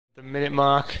The minute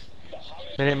mark.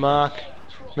 Minute mark.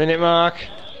 Minute mark.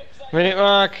 Minute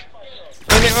mark.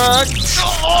 Minute mark.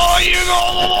 Oh, you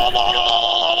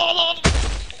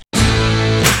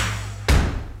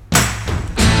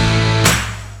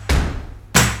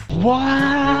What?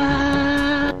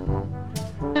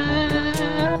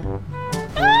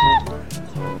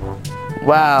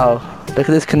 Wow, look at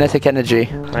this kinetic energy.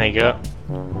 There you go.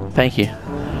 Thank you.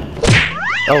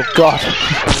 Oh god.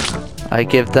 I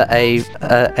give that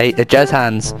a jazz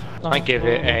hands. I give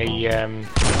it a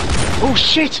Oh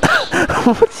shit!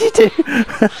 What did you do?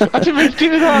 I didn't mean to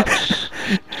do that.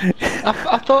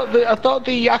 I thought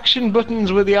the action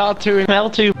buttons were the R2 and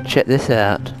L2. Check this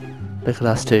out. Look at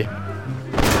us two.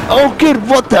 Oh good,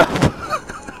 what the?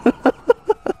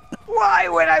 Why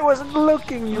when I wasn't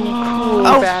looking, you cruel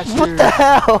Oh, bastard? what the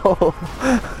hell?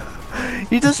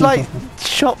 You just like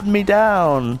chopped me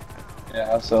down.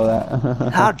 Yeah, I saw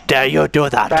that. How dare you do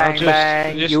that? Bang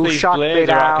bang, just you these shot me blades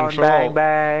are out of down, control. bang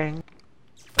bang.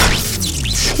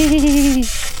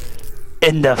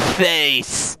 In the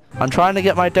face. I'm trying to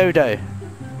get my Dodo.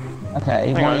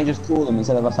 Okay, why don't you just call them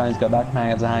instead of us having to go back and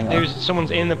hang as a hangar?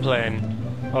 Someone's in the plane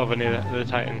over near the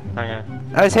Titan hangar.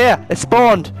 Oh, it's here. It's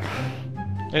spawned.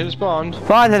 Is it spawned?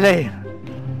 Finally.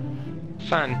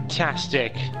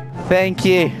 Fantastic. Thank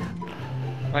you.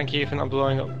 Thank you for not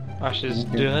blowing up Ash's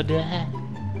Okay.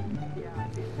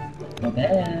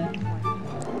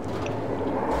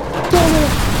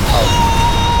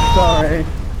 Sorry.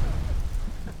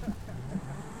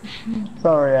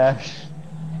 Sorry, Ash.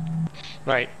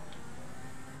 Right.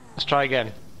 Let's try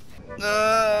again.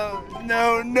 No,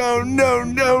 no, no, no,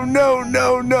 no, no,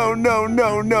 no, no, no,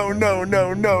 no, no, no,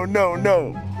 no, no, no,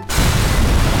 no.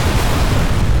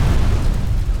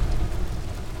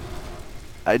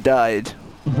 I died.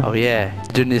 Oh yeah,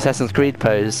 doing the Assassin's Creed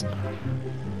pose.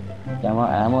 Damn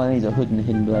right, I am. All I need is a hood and a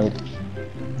hidden blade.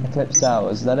 Eclipse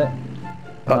Tower, is that it?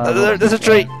 Oh, there's a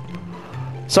tree.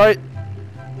 Sorry,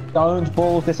 Don't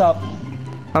ball this up.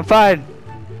 I'm fine.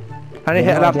 I need to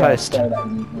hit a lamppost.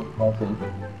 Oh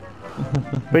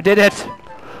We did it.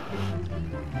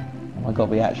 my god,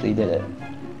 we actually did it.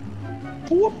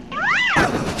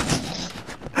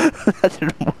 That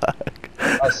didn't work.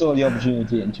 I saw the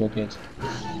opportunity and took it.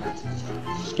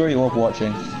 Screw you up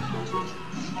watching.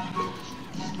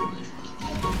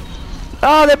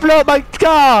 Oh, they blew up my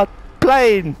car!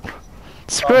 Plane!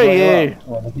 Screw you!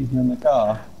 What, the people in the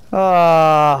car?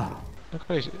 Ah.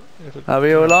 Are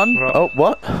we all on? Right. Oh,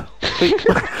 what?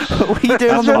 What are you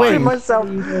doing on the Dusting wing? myself.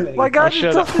 My guy just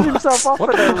shut up. dusted himself off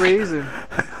for no reason.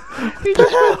 He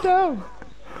just went down.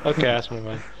 Okay, that's my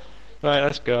mind. Right,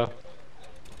 let's go.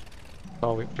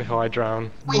 Before I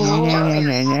drown. I need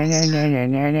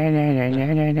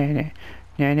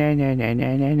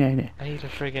a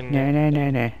friggin'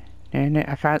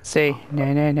 I can't see.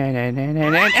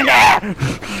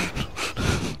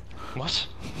 What?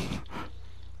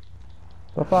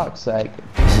 For fuck's sake.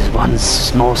 This is one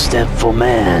small step for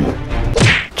man.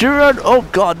 Gerard! Oh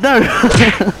god, no!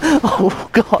 Oh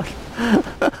god!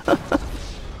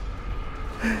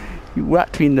 You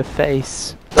whacked me in the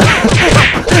face.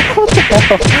 What the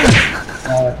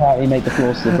hell? Apparently made the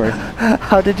floor slippery.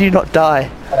 How did you not die?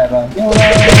 Whatever.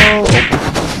 YOLO!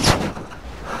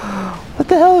 What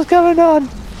the hell is going on?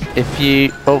 If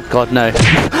you... Oh god, no.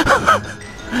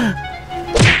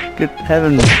 Good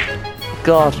heavens.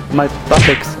 God, my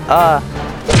buttocks. Ah.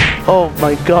 Oh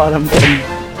my god, I'm getting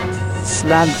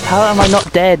slammed. How am I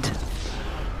not dead?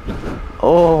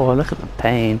 Oh, look at the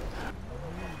pain.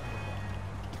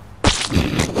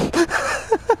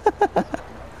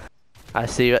 I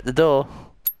see you at the door.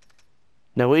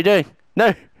 No, what are you doing?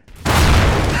 No!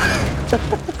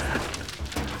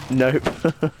 Nope.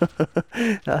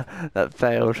 That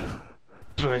failed.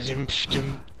 Oh,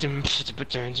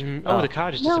 the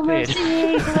car just disappeared.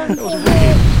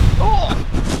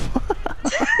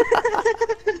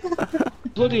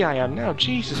 Bloody I am now,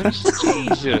 Jesus,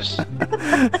 Jesus.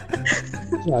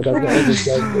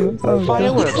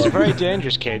 Fireworks are very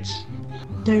dangerous, kids.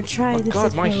 Don't try Oh this god,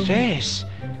 at my home. face!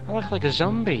 I look like a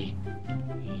zombie.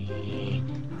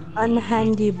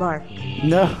 Unhandy bark.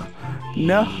 No.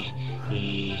 No.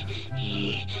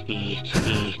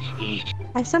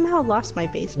 I somehow lost my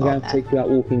I'm baseball gonna bat. take that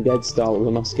Walking Dead style with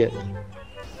a musket.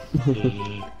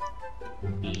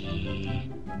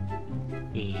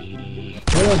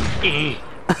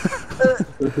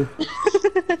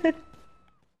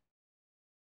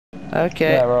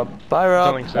 Okay. Yeah, Rob. Bye,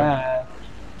 Rob. Don't think so.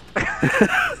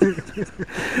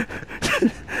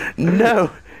 No,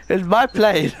 it's my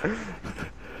plane.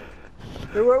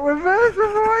 Reverse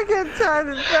before I get tired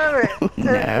and damn it.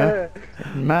 No,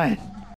 mine.